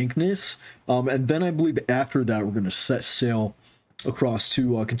Wild Dankness, and then I believe after that we're gonna set sail across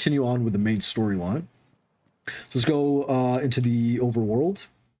to continue on with the main storyline. So let's go into the overworld.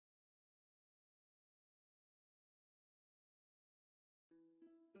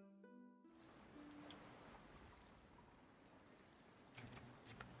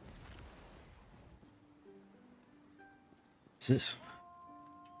 What's this?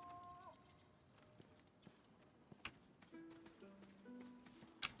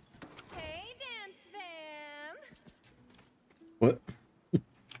 Hey, Dance Fam! What?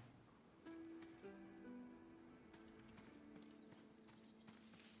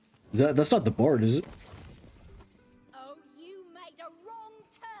 That's not the bard, is it? Oh, you made a wrong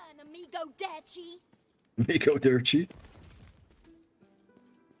turn, amigo Derchi. Amigo Derchi.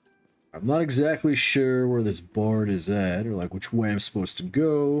 I'm not exactly sure where this bard is at, or like which way I'm supposed to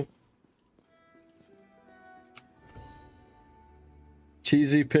go.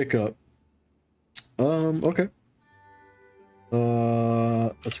 Cheesy pickup. Okay.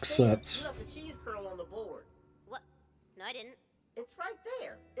 Let's accept. You left the cheese curl on the board. What? No, I didn't. It's right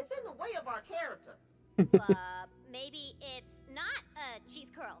there. It's in the way of our character. Maybe it's not a cheese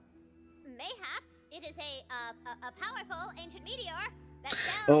curl. Mayhaps it is a powerful ancient meteor that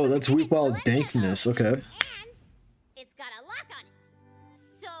fell. Oh, that's weak wild dankness. Okay. And it's got a lock on it.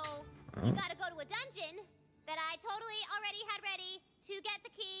 So you gotta go to a dungeon that I totally already had ready to get the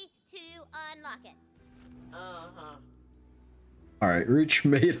key to unlock it. All right, reach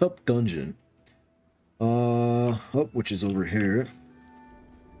made up dungeon. Oh, which is over here.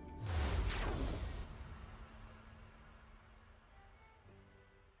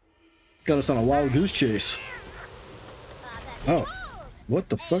 Got us on a wild goose chase. Oh, what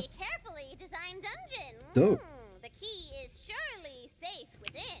the fuck? Carefully designed dungeon. Dope. The key is surely safe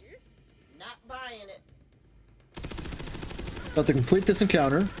within. Not buying it. About to complete this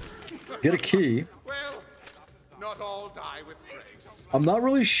encounter, get a key. Well, not all die with grace. I'm not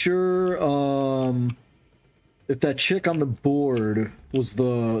really sure if that chick on the board was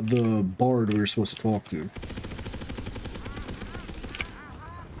the bard we were supposed to talk to.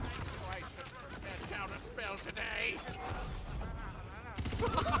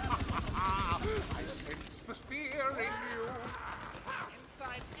 I sense the fear in you.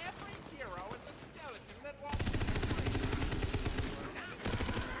 Inside every hero is a skeleton that wants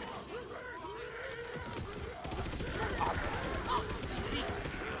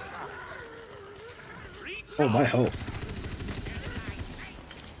Oh, my health.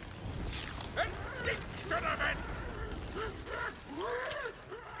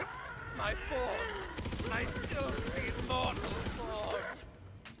 My form, my filthy mortal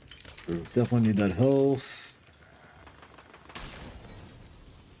form. Definitely need that health.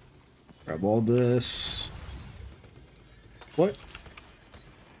 Grab all this. What?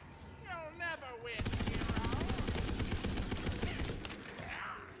 You'll never win,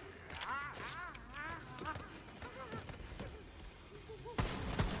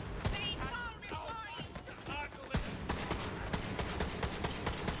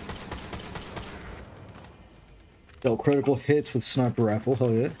 Dealt critical hits with sniper rifle.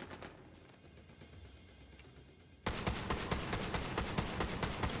 Hell yeah.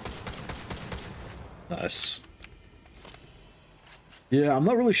 Nice. Yeah, I'm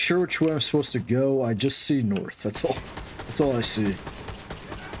not really sure which way I'm supposed to go. I just see north. That's all. That's all I see.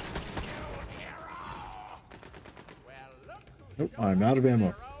 Nope, I'm out of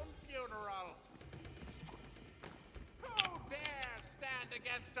ammo.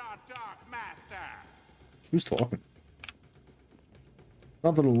 Who's talking?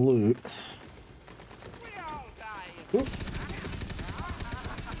 Nothing to loot. Oop.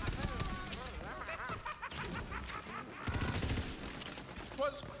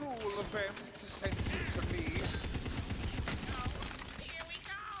 Twas cruel of them to send you to me. Here we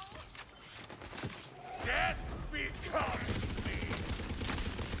go. Death becomes me.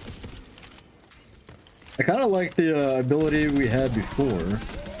 I kind of like the ability we had before.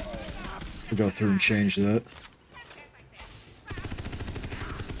 We'll go through and change that.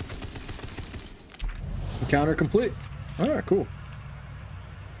 Encounter complete. Alright, cool.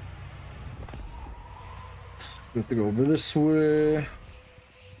 We have to go over this way.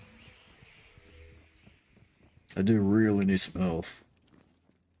 I do really need some health.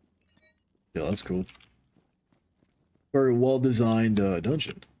 Yeah, that's cool. Very well designed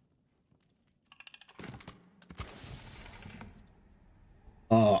dungeon.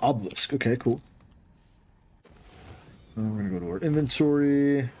 Obelisk. Okay, cool. We're gonna go to our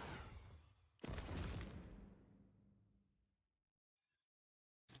inventory.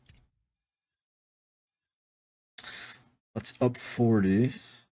 That's up 40.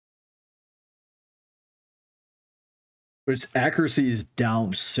 But its accuracy is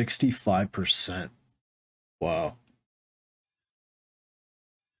down 65%. Wow.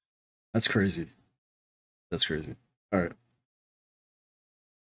 That's crazy. That's crazy. Alright.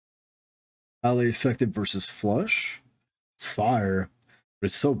 Highly effective versus flush. It's fire, but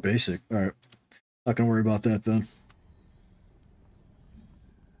it's so basic. Alright. Not gonna worry about that then.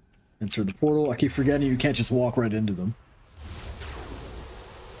 Enter the portal. I keep forgetting you can't just walk right into them.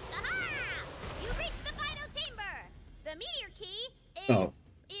 You reached the final chamber. The meteor key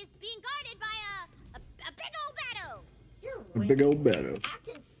is being guarded by a big old battle. You're A big old battle. I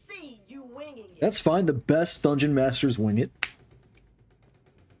can see That's fine. The best dungeon masters wing it.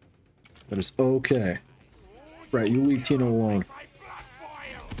 That is okay. Right, you leave Tina alone.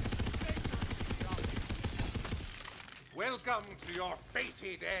 Welcome to your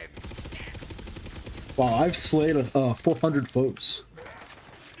fated end. Wow, I've slayed 400 foes.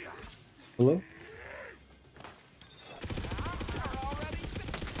 Hello?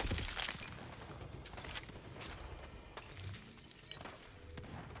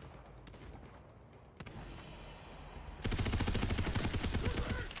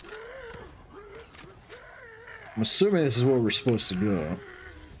 I'm assuming this is where we're supposed to go.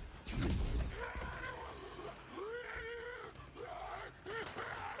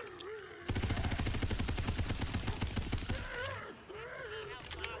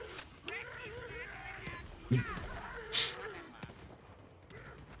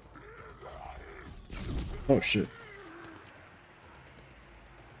 Oh shit.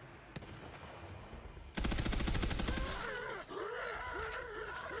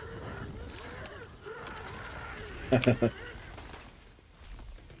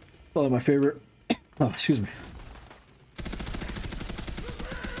 Probably my favorite. Oh, excuse me.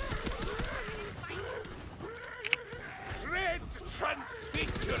 Dread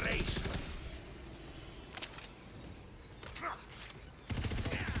transfiguration.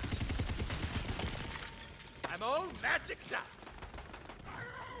 I'm all magicked up.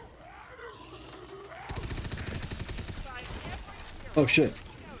 Oh shit.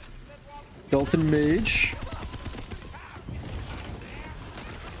 Skeleton mage.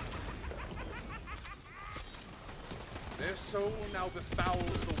 Their soul now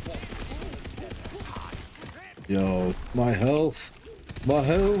befouls the water. Yo, my health. My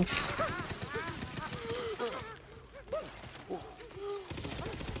health.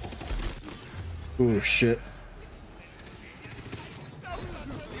 Oh shit.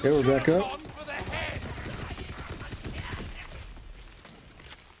 Okay, we're back up.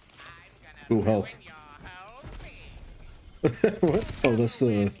 Ooh, health. What? Oh, that's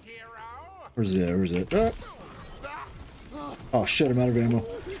the... Where's it? Where's it? Ah. Oh shit, I'm out of ammo.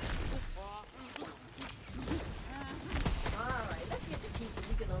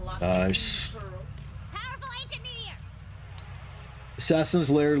 Nice. Assassin's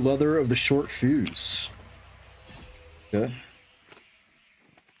Lair leather of the short fuse. Okay.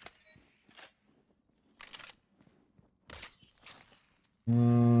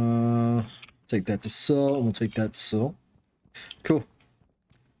 Take that to sell, and we'll take that to sell. Cool.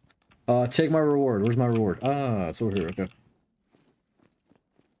 Take my reward. Where's my reward? Ah, it's over here. Okay.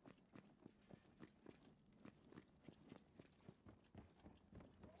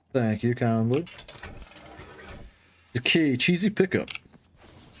 Thank you kindly. The key, cheesy pickup.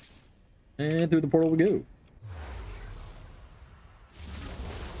 And through the portal we go.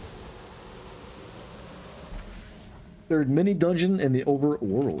 Third mini dungeon in the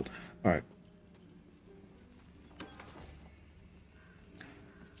overworld. Alright.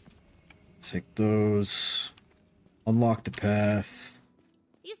 Take those. Unlock the path.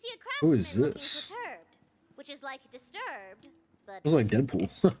 You see a Who craftsman is looking this? perturbed, which is like disturbed, but It's like Deadpool.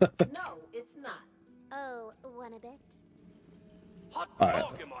 No, it's not. oh, one a bit. Alright.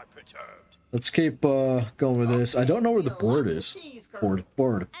 Let's keep going with this. I don't know where the board is.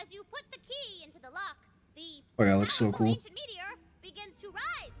 Board. As you put the key into the lock, the Oh, yeah, it looks so cool. ancient meteor begins to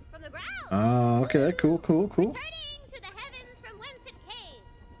rise from the ground. Oh, okay, cool. Returning to the heavens from whence it came.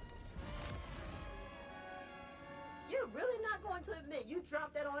 You're really not going to admit you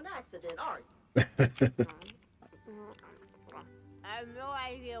dropped that on accident, are you? I have no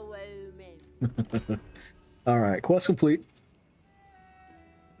idea what you mean. Alright, quest complete.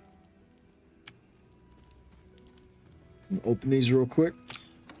 Open these real quick.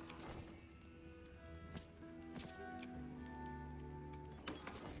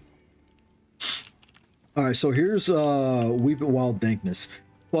 Alright, so here's Weeping Wild Dankness.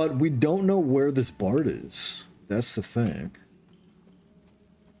 But we don't know where this bard is. That's the thing.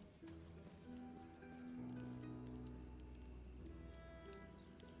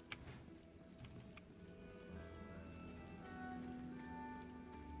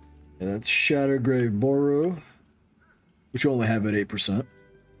 Yeah, that's Shattered Graveborn, which you only have at 8%.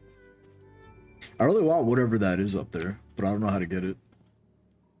 I really want whatever that is up there, but I don't know how to get it.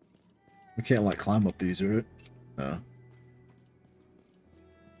 We can't, like, climb up these, right? No.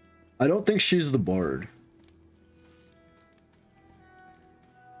 I don't think she's the bard.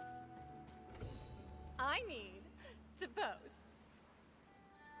 I need to post.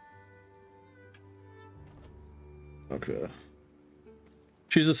 Okay.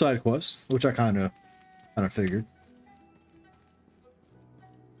 She's a side quest, which I kind of figured.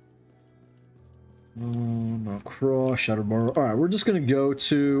 Craw, Shatterbar. Alright, we're just gonna go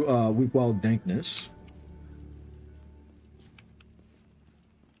to Weak Wild Dankness.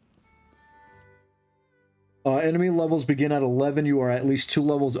 Enemy levels begin at 11. You are at least 2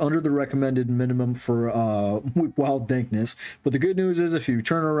 levels under the recommended minimum for Wild Dankness. But the good news is, if you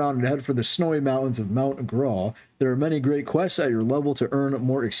turn around and head for the snowy mountains of Mount Graw, there are many great quests at your level to earn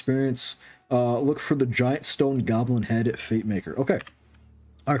more experience. Look for the giant stone goblin head Fate Maker. Okay.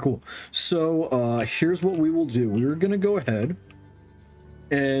 Alright, cool. So, here's what we will do. We're gonna go ahead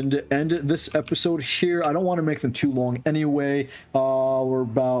and end this episode here. I don't want to make them too long anyway. We're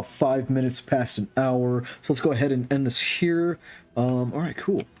about 5 minutes past an hour, so let's go ahead and end this here. All right,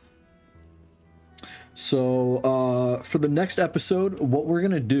 cool. So for the next episode, what we're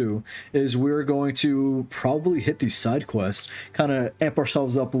gonna do is we're going to probably hit these side quests, kind of amp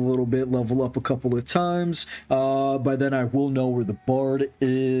ourselves up a little bit, level up a couple of times. By then I will know where the bard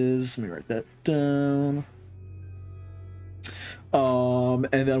is. Let me write that down.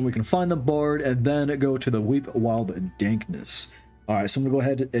 And then we can find the bard and then go to the Weep Wild Dankness. Alright, so I'm gonna go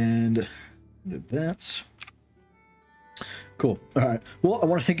ahead and do that. Cool. Alright. Well, I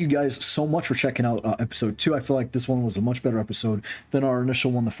want to thank you guys so much for checking out episode 2. I feel like this one was a much better episode than our initial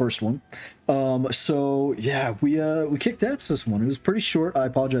one, the first one. So yeah, we kicked ass this one. It was pretty short. I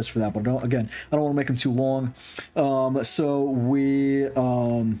apologize for that, but again, I don't want to make them too long. So we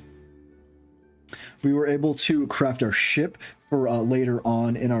were able to craft our ship for later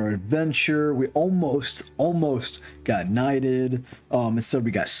on in our adventure. We almost got knighted. Instead we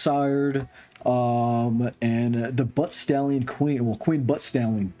got sired. And the Butt Stallion Queen, well, Queen Butt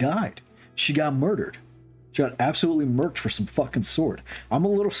Stallion died. She got murdered. She got absolutely murked for some fucking sword. I'm a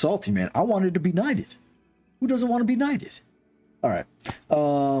little salty, man. I wanted to be knighted. Who doesn't want to be knighted? Alright,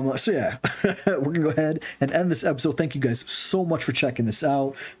 so yeah, we're gonna go ahead and end this episode. Thank you guys so much for checking this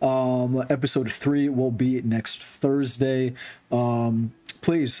out. Episode 3 will be next Thursday.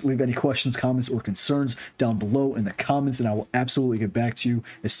 Please leave any questions, comments, or concerns down below in the comments, and I will absolutely get back to you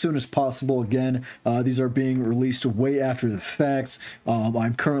as soon as possible. Again, these are being released way after the fact.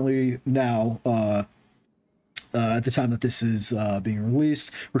 I'm currently now... at the time that this is being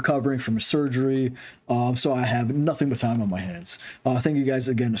released, recovering from a surgery, so I have nothing but time on my hands. Thank you guys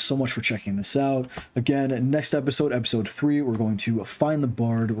again so much for checking this out. Again, next episode, episode 3, we're going to find the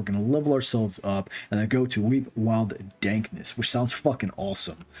bard, we're going to level ourselves up, and then go to Weep Wild Dankness, which sounds fucking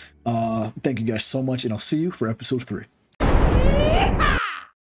awesome. Thank you guys so much, and I'll see you for episode 3.